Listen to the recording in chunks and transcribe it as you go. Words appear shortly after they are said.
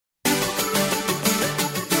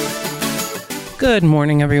Good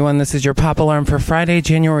morning, everyone. This is your Pop Alarm for Friday,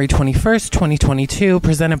 January 21st, 2022,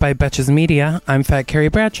 presented by Betches Media. I'm Fat Carrie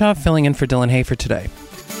Bradshaw, filling in for Dylan Hay for today.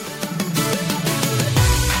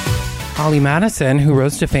 Holly Madison, who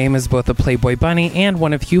rose to fame as both a Playboy bunny and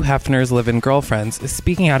one of Hugh Hefner's live-in girlfriends, is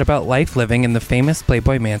speaking out about life living in the famous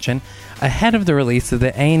Playboy mansion ahead of the release of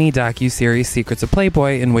the A&E docuseries Secrets of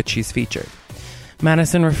Playboy, in which she's featured.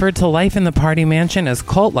 Madison referred to life in the party mansion as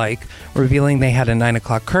cult-like, revealing they had a 9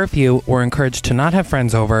 o'clock curfew, were encouraged to not have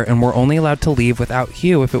friends over, and were only allowed to leave without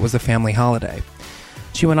Hugh if it was a family holiday.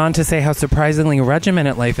 She went on to say how surprisingly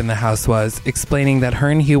regimented life in the house was, explaining that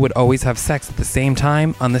her and Hugh would always have sex at the same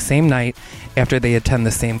time, on the same night, after they attend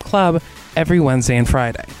the same club, every Wednesday and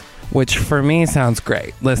Friday. Which, for me, sounds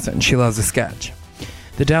great. Listen, she loves a sketch.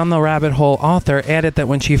 The Down the Rabbit Hole author added that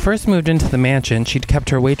when she first moved into the mansion, she'd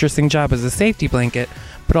kept her waitressing job as a safety blanket,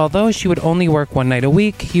 but although she would only work one night a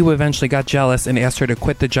week, Hugh eventually got jealous and asked her to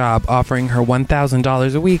quit the job, offering her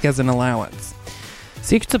 $1,000 a week as an allowance.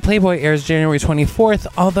 Secrets of Playboy airs January 24th,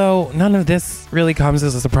 although none of this really comes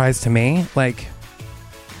as a surprise to me. Like,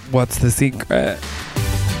 what's the secret?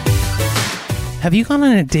 Have you gone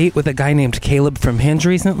on a date with a guy named Caleb from Hinge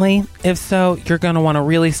recently? If so, you're going to want to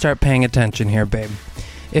really start paying attention here, babe.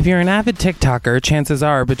 If you're an avid TikToker, chances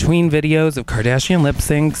are between videos of Kardashian lip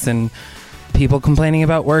syncs and people complaining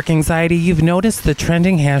about work anxiety, you've noticed the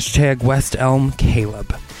trending hashtag West Elm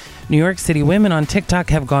Caleb. New York City women on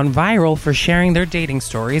TikTok have gone viral for sharing their dating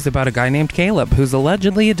stories about a guy named Caleb, who's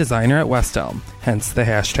allegedly a designer at West Elm, hence the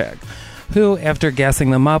hashtag, who, after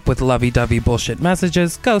gassing them up with lovey-dovey bullshit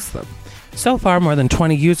messages, ghosts them. So far, more than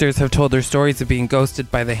 20 users have told their stories of being ghosted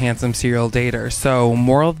by the handsome serial dater. So,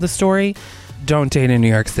 moral of the story, don't date in New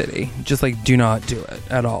York City. Just, do not do it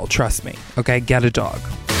at all. Trust me. Okay? Get a dog.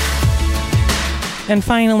 And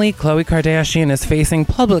finally, Khloe Kardashian is facing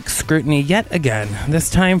public scrutiny yet again,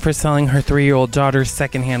 this time for selling her 3-year-old daughter's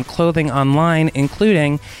secondhand clothing online,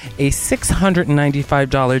 including a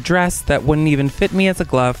 $695 dress that wouldn't even fit me as a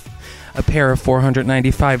glove, a pair of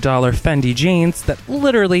 $495 Fendi jeans that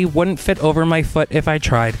literally wouldn't fit over my foot if I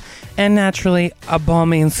tried, and naturally, a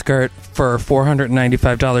Balmain skirt for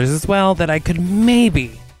 $495 as well that I could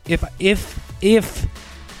maybe, if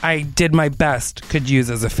I did my best, could use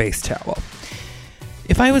as a face towel.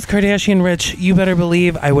 If I was Kardashian rich, you better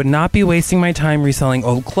believe I would not be wasting my time reselling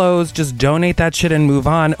old clothes. Just donate that shit and move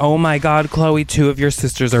on. Oh my God, Khloe, 2 of your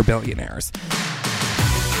sisters are billionaires.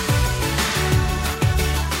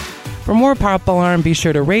 For more Pop Alarm, be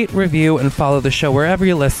sure to rate, review, and follow the show wherever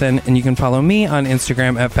you listen. And you can follow me on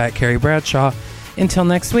Instagram at Fat Carrie Bradshaw. Until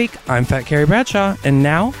next week, I'm Fat Carrie Bradshaw, and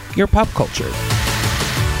now, your pop culture.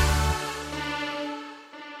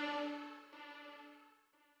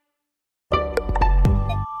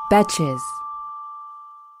 Betches.